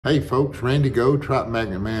Hey folks, Randy Go, Trout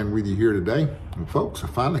Magnet Man with you here today. And folks, I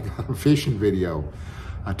finally got a fishing video.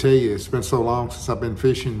 I tell you, it's been so long since I've been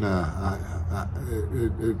fishing. I've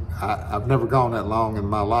never gone that long in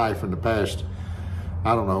my life in the past,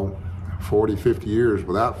 I don't know, 40, 50 years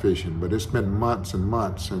without fishing, but it's been months and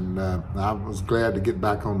months, and I was glad to get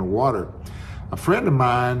back on the water. A friend of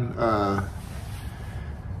mine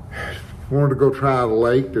wanted to go try out a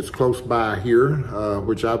lake that's close by here,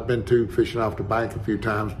 which I've been to fishing off the bank a few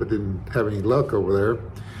times, but didn't have any luck over there.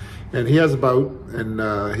 And he has a boat, and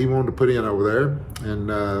he wanted to put in over there.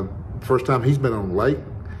 And first time he's been on the lake,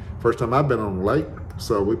 first time I've been on the lake.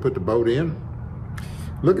 So we put the boat in,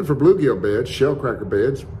 looking for bluegill beds, shellcracker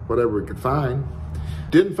beds, whatever we could find.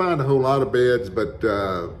 Didn't find a whole lot of beds, but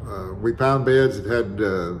we found beds that had,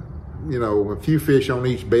 you know, a few fish on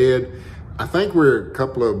each bed. I think we're a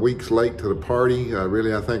couple of weeks late to the party.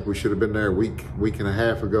 Really, I think we should have been there a week and a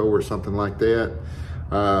half ago or something like that.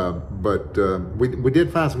 But we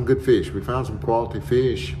did find some good fish. We found some quality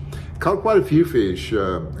fish. Caught quite a few fish.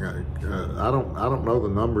 I don't know the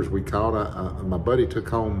numbers we caught. My buddy took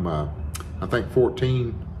home, I think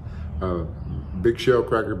 14 big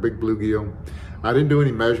shellcracker, big bluegill. I didn't do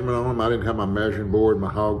any measurement on them. I didn't have my measuring board, my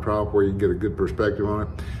hog trough, where you can get a good perspective on it.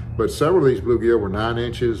 But several of these bluegill were 9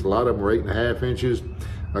 inches. A lot of them were 8.5 inches.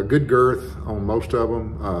 A good girth on most of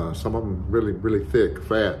them. Some of them really, really thick,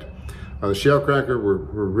 fat. The shellcracker were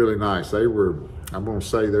really nice. They were, I'm gonna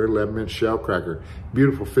say they're 11-inch shellcracker.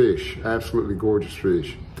 Beautiful fish, absolutely gorgeous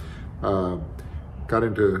fish. Got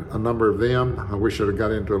into a number of them. I wish I'd have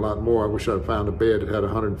got into a lot more. I wish I'd found a bed that had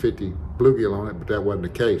 150 bluegill on it, but that wasn't the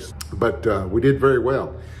case. But we did very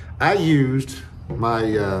well. I used my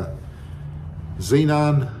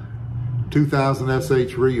Xenon 2000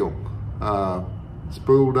 SH reel,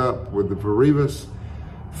 spooled up with the Varivas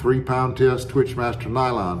 3-pound test Twitchmaster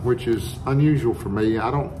nylon, which is unusual for me.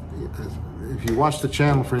 If you watch the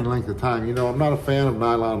channel for any length of time, you know I'm not a fan of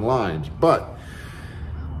nylon lines, but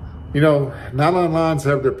you know, nylon lines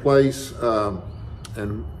have their place.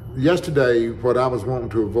 And yesterday, what I was wanting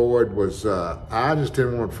to avoid was, I just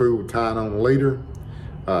didn't want to fool with tying on a leader.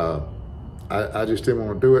 I just didn't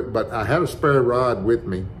want to do it, but I had a spare rod with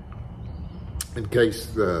me in case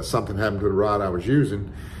something happened to the rod I was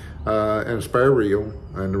using, and a spare reel.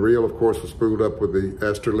 And the reel, of course, was spooled up with the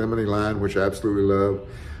Ester Lemony line, which I absolutely love.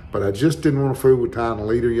 But I just didn't want to fool with tying a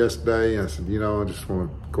leader yesterday. I said, you know, I just want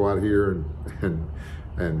to go out here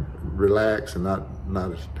and relax and not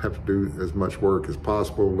have to do as much work as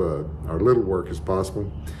possible, or little work as possible,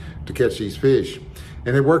 to catch these fish.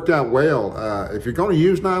 And it worked out well. If you're going to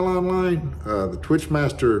use nylon line, the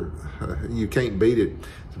Twitchmaster, you can't beat it.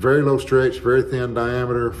 It's very low stretch, very thin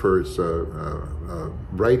diameter for its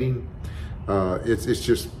rating. It's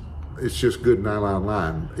just good nylon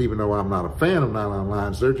line. Even though I'm not a fan of nylon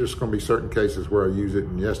lines, there's just going to be certain cases where I use it,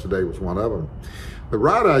 and yesterday was one of them. The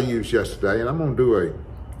rod I used yesterday, and I'm going to do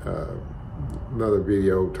another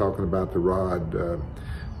video talking about the rod, the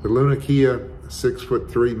Luna Kia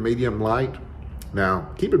 6'3" medium light. Now,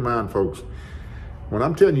 keep in mind, folks, when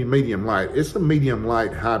I'm telling you medium light, it's a medium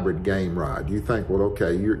light hybrid game rod. You think, well,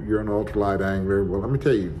 okay, you're an ultralight angler. Well, let me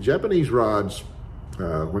tell you, Japanese rods,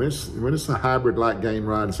 when it's a hybrid light game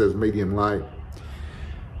rod and says medium light,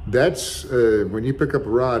 that's when you pick up a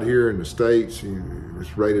rod here in the States,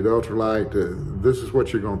 it's rated ultralight. This is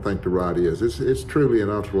what you're going to think the rod is. It's truly an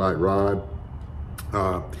ultralight rod.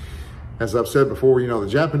 As I've said before, you know, the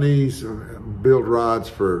Japanese build rods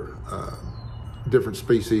for different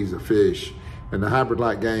species of fish, and the hybrid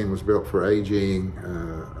light game was built for aging,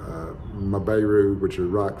 maberu, which are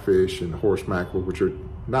rockfish, and horse mackerel, which are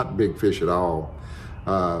not big fish at all.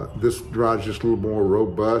 This rod's just a little more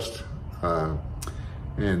robust.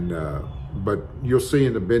 But you'll see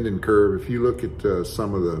in the bending curve, if you look at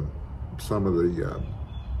some of the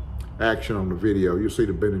action on the video, you'll see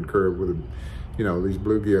the bending curve with you know, these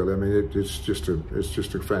bluegill. I mean, it's just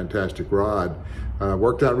a fantastic rod.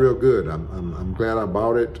 Worked out real good. I'm glad I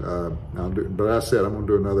bought it. But I said I'm gonna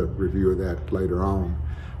do another review of that later on,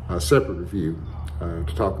 a separate review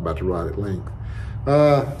to talk about the rod at length.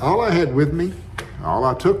 All I had with me, all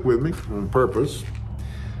I took with me on purpose,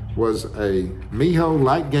 was a Miho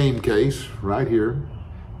light game case right here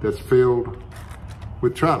that's filled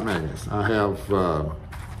with trout magnets. I have 4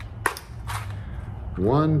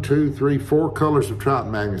 colors of trout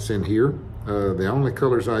magnets in here. The only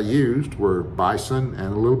colors I used were bison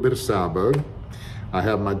and a little bit of sowbug. I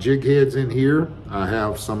have my jig heads in here. I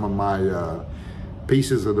have some of my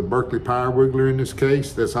pieces of the Berkeley Power Wiggler in this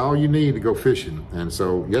case. That's all you need to go fishing. And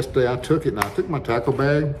so yesterday I took it, and I took my tackle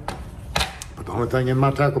bag. But the only thing in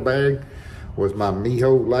my tackle bag was my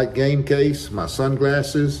Miho light game case, my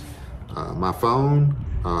sunglasses, my phone.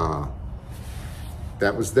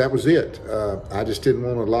 That was it. I just didn't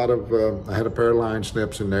want a lot of, I had a pair of line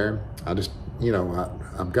snips in there. I just, you know,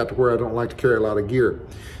 I've got to where I don't like to carry a lot of gear.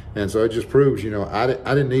 And so it just proves, you know, I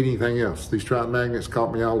didn't need anything else. These trout magnets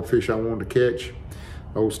caught me all the fish I wanted to catch.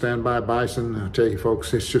 Old standby bison, I tell you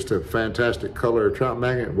folks, it's just a fantastic color. Trout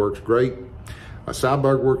magnet, it works great. A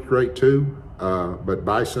sow-bug works great too, but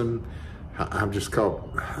bison,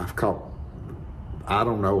 I've caught, I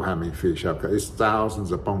don't know how many fish I've caught. It's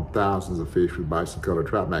thousands upon thousands of fish with bison color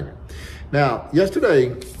trout magnet. Now,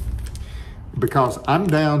 yesterday, because I'm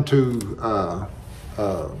down to,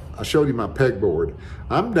 I showed you my pegboard.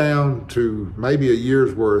 I'm down to maybe a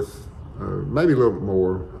year's worth, maybe a little bit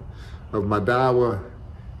more, of my Daiwa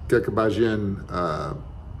Gekabajin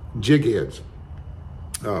jig heads,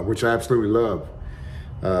 which I absolutely love.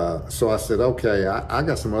 So I said, okay, I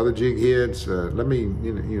got some other jig heads. Let me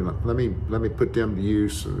put them to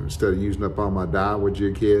use instead of using up all my Daiwa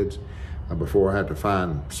jig heads. Before I have to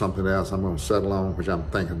find something else I'm going to settle on, which I'm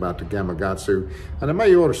thinking about the Gamakatsu. And I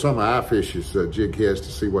may order some of iFish's jig heads to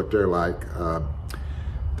see what they're like.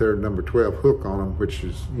 They're number 12 hook on them, which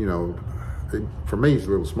is, you know, for me it's a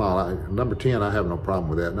little small. Number 10, I have no problem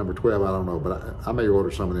with that. Number 12, I don't know, but I may order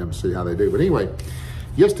some of them to see how they do. But anyway,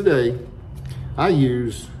 yesterday I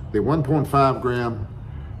used the 1.5 gram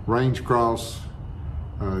range cross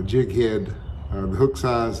jig head. The hook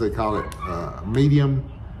size, they call it medium.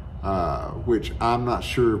 Which I'm not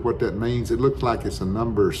sure what that means. It looks like it's a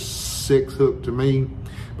number 6 hook to me.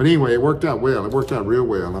 But anyway, it worked out well. It worked out real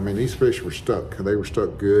well. I mean, these fish were stuck. They were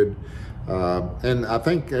stuck good. And I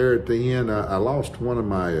think there at the end, I lost one of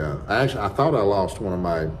my, I thought I lost one of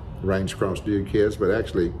my range cross jig heads, but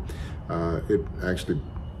actually,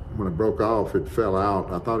 when it broke off, it fell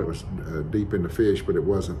out. I thought it was deep in the fish, but it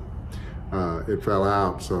wasn't. It fell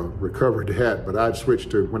out, so recovered that. But I'd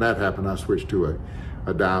switched to, when that happened, I switched to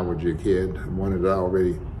a Daiwa jig head, one that I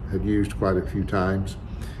already had used quite a few times.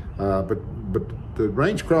 But the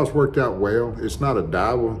range cross worked out well. It's not a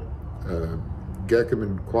Daiwa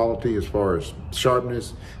Gekkaman quality as far as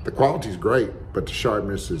sharpness. The quality is great, but the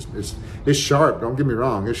sharpness it's sharp. Don't get me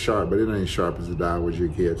wrong, it's sharp, but it ain't as sharp as the Daiwa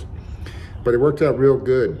jig heads. But it worked out real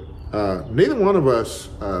good. Neither one of us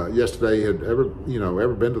yesterday had ever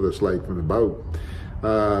been to this lake from the boat.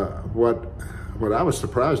 What I was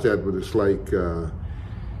surprised at with this lake,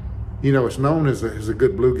 you know, it's known as a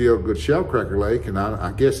good bluegill, good shellcracker lake, and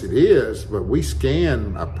I guess it is, but we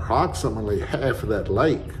scanned approximately half of that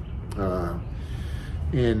lake.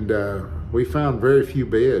 And we found very few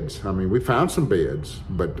beds. I mean, we found some beds,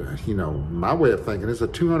 but you know, my way of thinking, it's a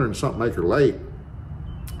 200-something acre lake.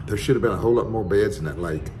 There should have been a whole lot more beds in that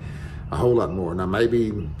lake, a whole lot more. Now, maybe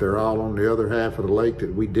they're all on the other half of the lake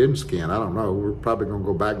that we didn't scan. I don't know. We're probably gonna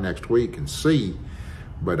go back next week and see.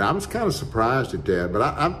 But I was kind of surprised at that. But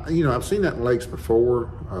I've seen that in lakes before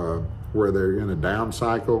where they're in a down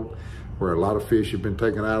cycle, where a lot of fish have been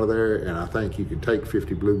taken out of there. And I think you can take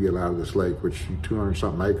 50 bluegill out of this lake, which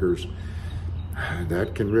 200-something acres,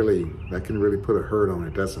 that can really put a hurt on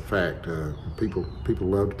it. That's a fact. People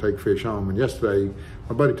love to take fish home. And yesterday,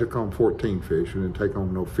 my buddy took home 14 fish. We didn't take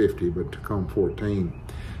home no 50, but took home 14.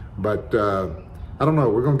 But I don't know.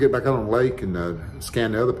 We're gonna get back out on the lake and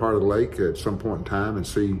scan the other part of the lake at some point in time and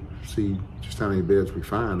see just how many beds we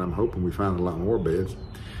find. I'm hoping we find a lot more beds.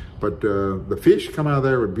 But the fish come out of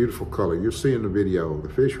there with beautiful color. You'll see in the video, the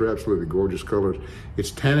fish are absolutely gorgeous colors.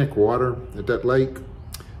 It's tannic water at that lake.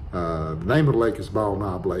 The name of the lake is Ball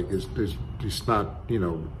Knob Lake. It's not, you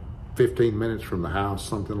know, 15 minutes from the house,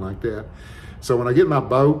 something like that. So when I get my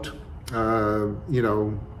boat, you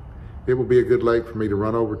know, it will be a good lake for me to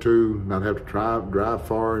run over to, not have to drive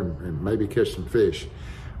far and maybe catch some fish.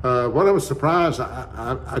 What I was surprised,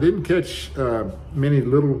 I didn't catch many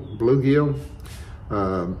little bluegill,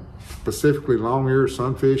 specifically long-eared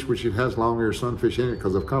sunfish, which it has long-eared sunfish in it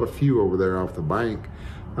because I've caught a few over there off the bank,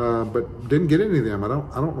 but didn't get any of them. I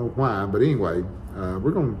don't know why, but anyway,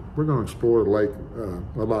 we're gonna explore the lake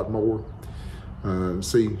a lot more,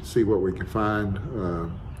 see what we can find.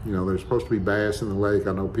 You know, there's supposed to be bass in the lake.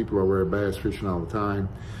 I know people over there bass fishing all the time,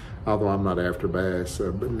 although I'm not after bass.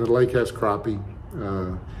 But the lake has crappie.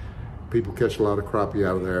 People catch a lot of crappie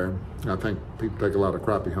out of there. I think people take a lot of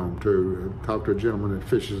crappie home too. I talked to a gentleman that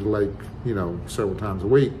fishes the lake, you know, several times a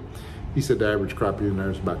week. He said the average crappie in there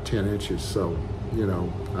is about 10 inches. So, you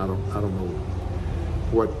know, I don't know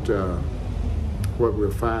what we'll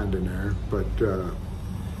find in there,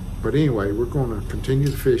 but anyway, we're going to continue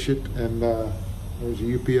to fish it, and there's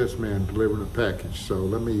a UPS man delivering a package. So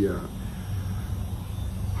let me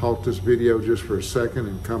halt this video just for a second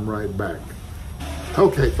and come right back.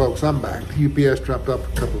 Okay, folks, I'm back. UPS dropped off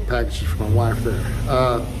a couple of packages for my wife there.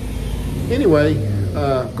 Anyway,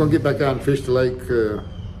 gonna get back out and fish the lake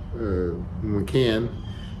when we can.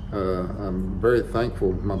 I'm very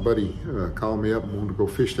thankful. My buddy called me up and wanted to go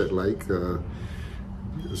fish that lake.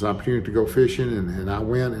 There's an opportunity to go fishing, and I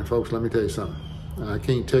went. And folks, let me tell you something. I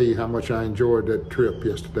can't tell you how much I enjoyed that trip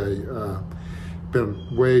yesterday.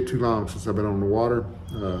 Been way too long since I've been on the water.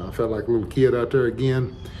 I felt like a little kid out there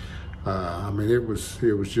again. I mean, it was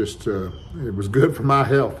just, it was good for my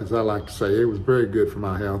health, as I like to say. It was very good for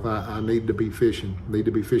my health. I need to be fishing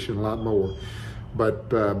a lot more.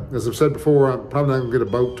 But as I've said before, I'm probably not gonna get a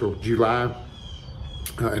boat till July,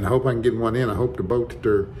 and I hope I can get one in. I hope the boat that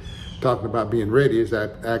they're talking about being ready is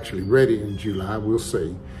actually ready in July. We'll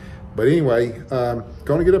see. But anyway,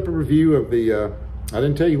 gonna get up a review of the, I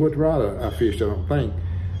didn't tell you what rod I fished, I don't think.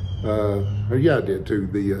 Oh yeah, I did too.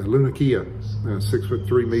 The Luna Kia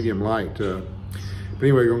 6'3" medium light. But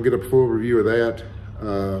anyway, gonna get a full review of that,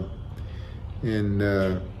 and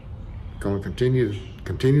gonna continue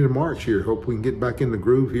to march here. Hope we can get back in the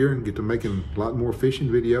groove here and get to making a lot more fishing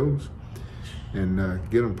videos and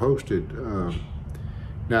get them posted.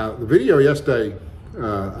 Now the video yesterday,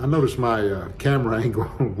 I noticed my camera angle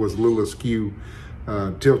was a little askew.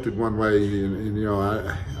 Tilted one way, and you know,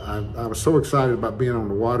 I was so excited about being on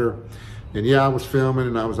the water, and yeah, I was filming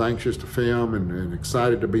and I was anxious to film and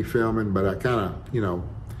excited to be filming, but I kind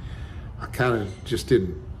of just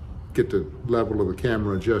didn't get the level of the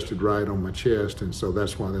camera adjusted right on my chest, and so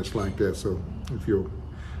that's why that's like that. So if you'll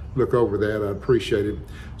look over that, I'd appreciate it.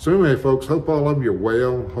 So anyway, folks, hope all of you are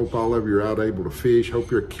well. Hope all of you are out able to fish. Hope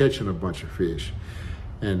you're catching a bunch of fish,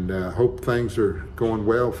 and hope things are going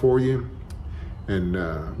well for you. And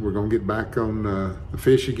we're gonna get back on the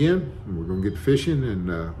fish again, and we're gonna get fishing and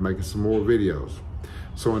making some more videos.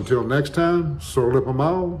 So until next time, soil up them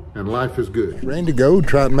all, and life is good. Randy Gold,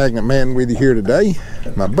 Trout Magnet Man with you here today.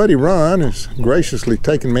 My buddy Ron is graciously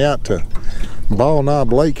taking me out to Ball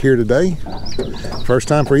Knob Lake here today. First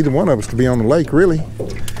time for either one of us to be on the lake, really.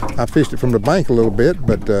 I fished it from the bank a little bit,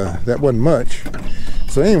 but that wasn't much.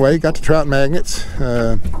 So anyway, got the Trout Magnets,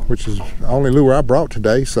 which is the only lure I brought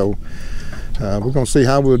today, so we're gonna see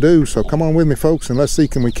how we'll do. So come on with me, folks, and let's see,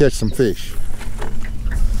 can we catch some fish?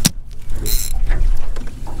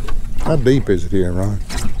 How deep is it here, Ron?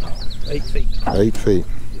 8 feet. 8 feet.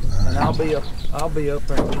 And I'll be up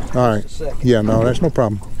there. All right. Yeah, no, that's no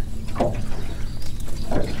problem.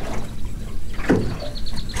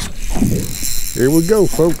 Here we go,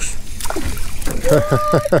 folks.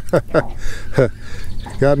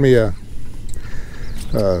 Got me a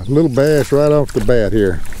little bass right off the bat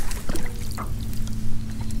here.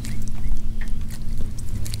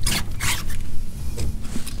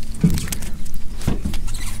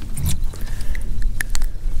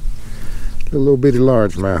 A little bitty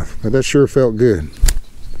largemouth, but that sure felt good.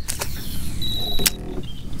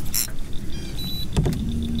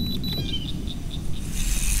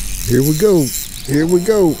 Here we go. Here we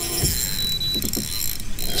go.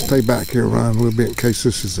 Stay back here, Ron, a little bit in case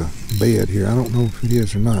this is a bed here. I don't know if it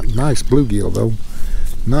is or not. Nice bluegill, though.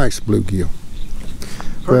 Nice bluegill.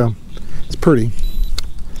 Well, it's pretty.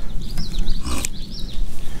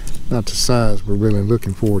 Not the size we're really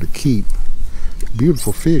looking for to keep.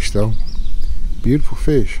 Beautiful fish, though. Beautiful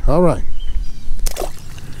fish. All right.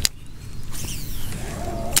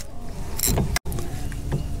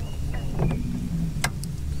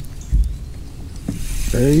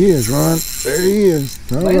 There he is, Ron. There he is.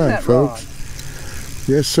 All right, folks.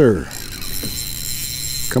 Yes, sir.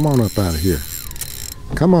 Come on up out of here.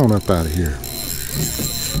 Come on up out of here.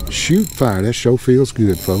 Shoot fire. That sure feels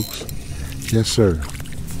good, folks. Yes, sir.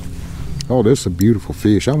 Oh, this is a beautiful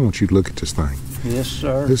fish. I want you to look at this thing. Yes,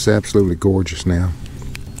 sir. This is absolutely gorgeous now.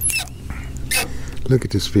 Look at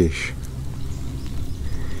this fish.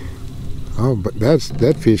 Oh, but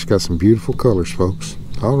that fish got some beautiful colors, folks.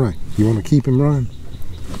 All right. You want to keep him, Ron?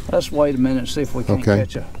 Let's wait a minute and see if we can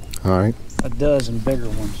catch all right. a dozen bigger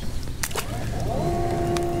ones.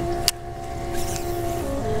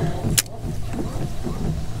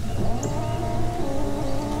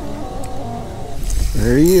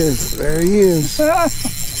 There he is. There he is.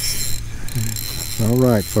 All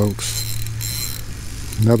right, folks.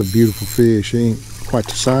 Another beautiful fish. He ain't quite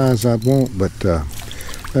the size I'd want, but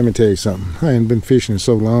let me tell you something. I ain't been fishing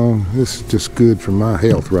so long. This is just good for my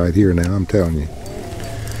health right here now, I'm telling you.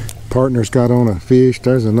 Partner's got on a fish.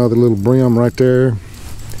 There's another little brim right there.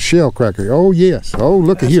 Shell cracker. Oh, yes. Oh,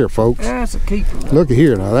 look at here, folks. That's a keeper. Look at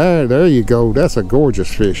here. Now, there you go. That's a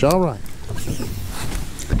gorgeous fish. All right.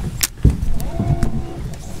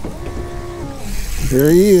 There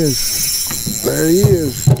he is. There he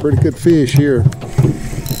is. Pretty good fish here.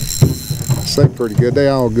 Stay pretty good. They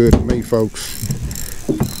all good to me, folks.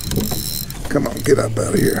 Come on, get up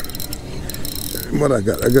out of here. What I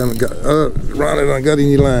got? Ronnie, I got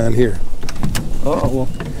any line here. Uh-oh.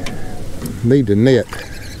 Need the net.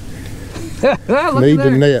 Need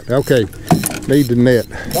the net. Okay. Need the net.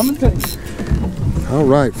 Coming to you. All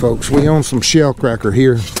right, folks. We own some shell cracker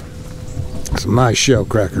here. Some nice shell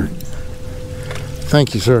cracker.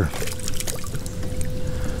 Thank you, sir.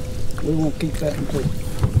 We won't keep that in too.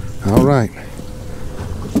 All right.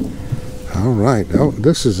 All right. Oh,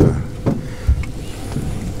 this is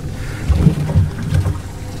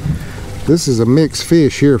a mixed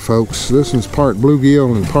fish here, folks. This one's part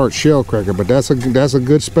bluegill and part shell cracker, but that's a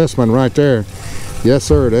good specimen right there. Yes,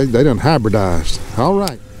 sir. They done hybridized. All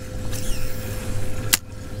right.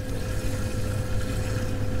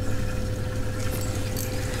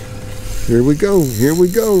 Here we go. Here we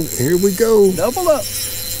go. Here we go. Double up.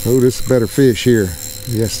 Oh, this is a better fish here.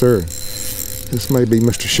 Yes, sir. This may be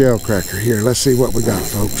Mr. Shell Cracker here. Let's see what we got,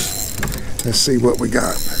 folks. Let's see what we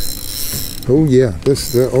got. Oh yeah,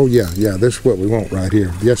 this is what we want right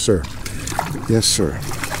here. Yes, sir. Yes, sir.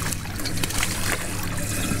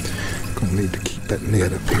 Gonna need to keep that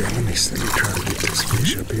net up here. Let me try to get this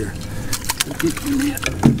fish up here. Get the net.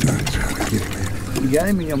 I'm trying to get him there. You got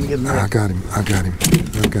him? You want me to get him there? I got him. I got him.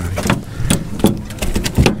 I got him.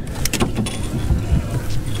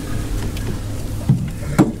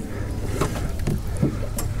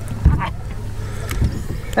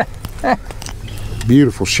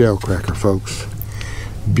 Beautiful shell cracker, folks.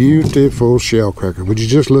 Beautiful shell cracker. Would you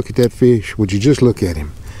just look at that fish? Would you just look at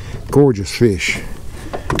him? Gorgeous fish.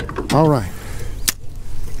 All right.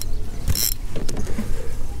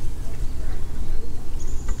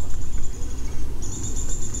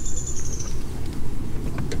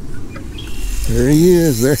 There he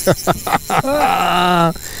is. There.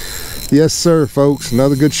 Yes, sir, folks.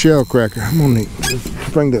 Another good shell cracker. I'm gonna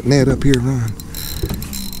bring that net up here, Ron.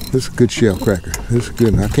 This is a good shell cracker. This is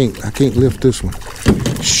good. I can't lift this one.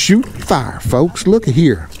 Shoot fire, folks. Look at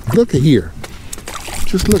here. Look at here.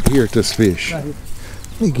 Just look here at this fish. Let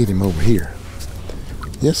me get him over here.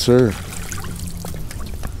 Yes, sir.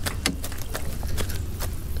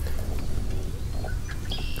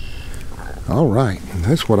 All right.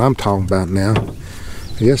 That's what I'm talking about now.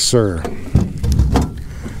 Yes, sir.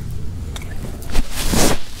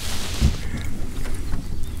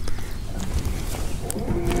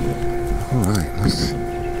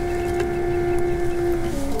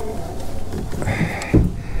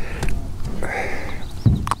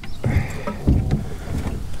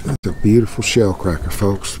 Beautiful shell cracker,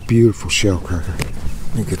 folks. Beautiful shell cracker.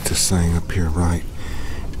 Let me get this thing up here right.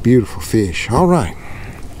 Beautiful fish. All right.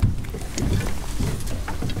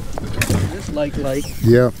 This lake.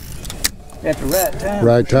 Yep. At the right time.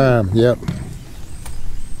 Right time. Yep.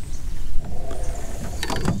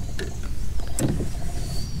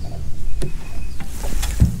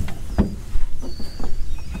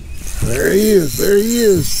 There he is. There he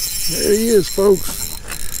is. There he is,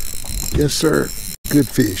 folks. Yes, sir. Good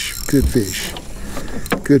fish, good fish,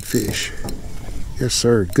 good fish. Yes,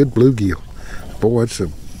 sir. Good bluegill. Boy, it's a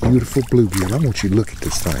beautiful bluegill. I want you to look at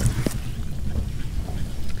this thing.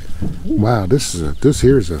 Wow, this is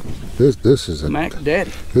a Mac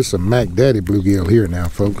Daddy. This is a Mac Daddy bluegill here now,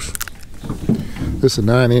 folks. This is a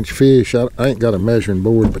 9-inch fish. I ain't got a measuring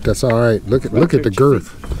board, but that's all right. Look at the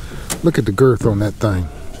girth. Look at the girth on that thing.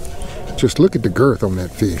 Just look at the girth on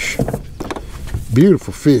that fish.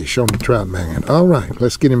 Beautiful fish on the trout magnet. All right,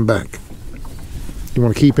 let's get him back. You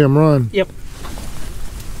want to keep him run? Yep.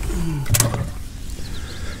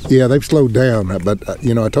 Yeah, they've slowed down, but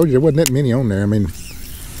you know, I told you there wasn't that many on there. I mean,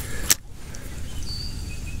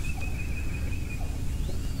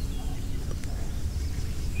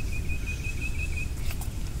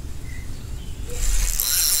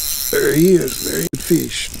 there he is. There he is.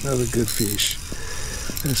 Fish. Another good fish.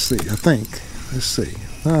 Let's see. I think. Let's see.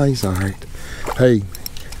 Oh, he's all right. Hey,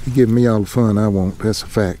 you give me all the fun I want. That's a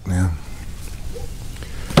fact now.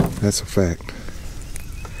 That's a fact.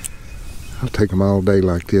 I'll take them all day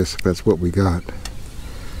like this if that's what we got.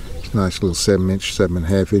 It's a nice little 7-inch,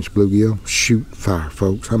 7.5-inch bluegill. Shoot fire,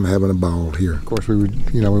 folks. I'm having a ball here. Of course, we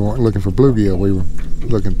weren't looking for bluegill. We were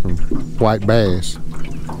looking for white bass.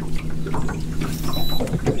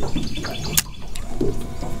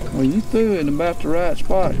 Well, you threw it in about the right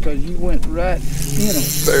spot because you went right in them.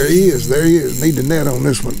 There he is. There he is. Need the net on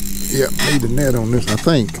this one. Yep, need the net on this, I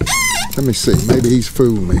think. Let me see. Maybe he's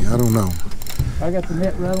fooling me. I don't know. I got the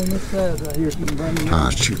net right on this side right here. You can bring me ah,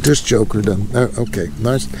 shoot. This joker done. Okay,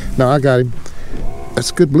 nice. No, I got him.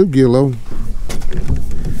 That's a good bluegill, though.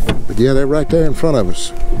 But yeah, they're right there in front of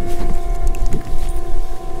us.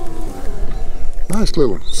 Nice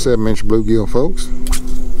little 7-inch bluegill, folks.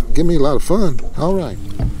 Give me a lot of fun. All right.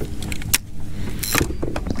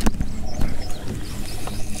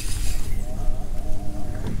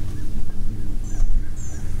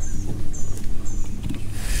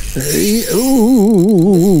 Hey,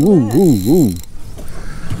 ooh.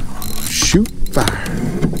 Shoot fire.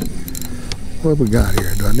 What we got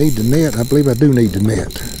here? Do I need the net? I believe I do need the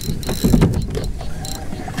net.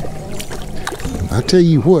 I tell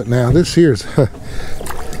you what now, this here's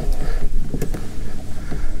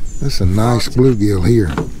this is a nice bluegill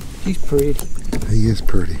here. He's pretty. He is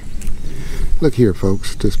pretty. Look here,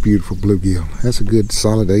 folks, this beautiful bluegill. That's a good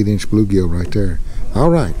solid 8-inch bluegill right there. All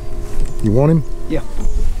right. You want him? Yeah.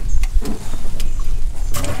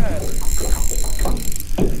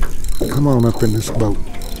 Come on up in this boat.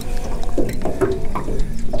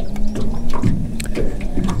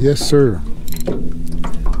 Yes, sir.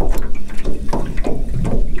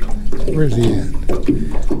 Where's he at?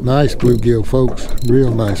 Nice bluegill, folks.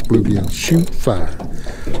 Real nice bluegill. Shoot fire.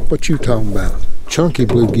 What you talking about? Chunky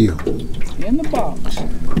bluegill. In the box.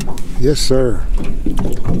 Yes, sir.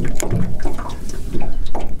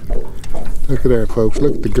 Look at there, folks.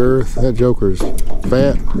 Look at the girth. That joker's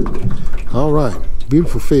fat. All right.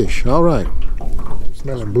 Beautiful fish. All right.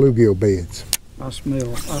 Smelling bluegill beds. I smell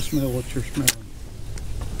what you're smelling.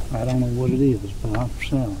 I don't know what it is, but I'm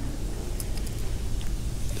smelling.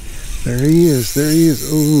 There he is. There he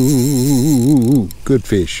is. Ooh, good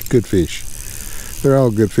fish. Good fish. They're all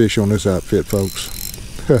good fish on this outfit, folks.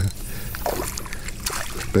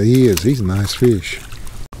 But he's a nice fish.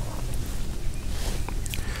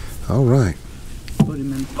 All right. Put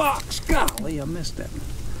him in the box. Golly, I missed that one.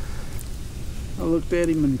 I looked at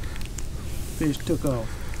him and fish took off.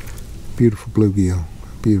 Beautiful bluegill.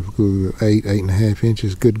 Beautiful bluegill. 8.5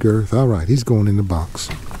 inches. Good girth. All right, he's going in the box.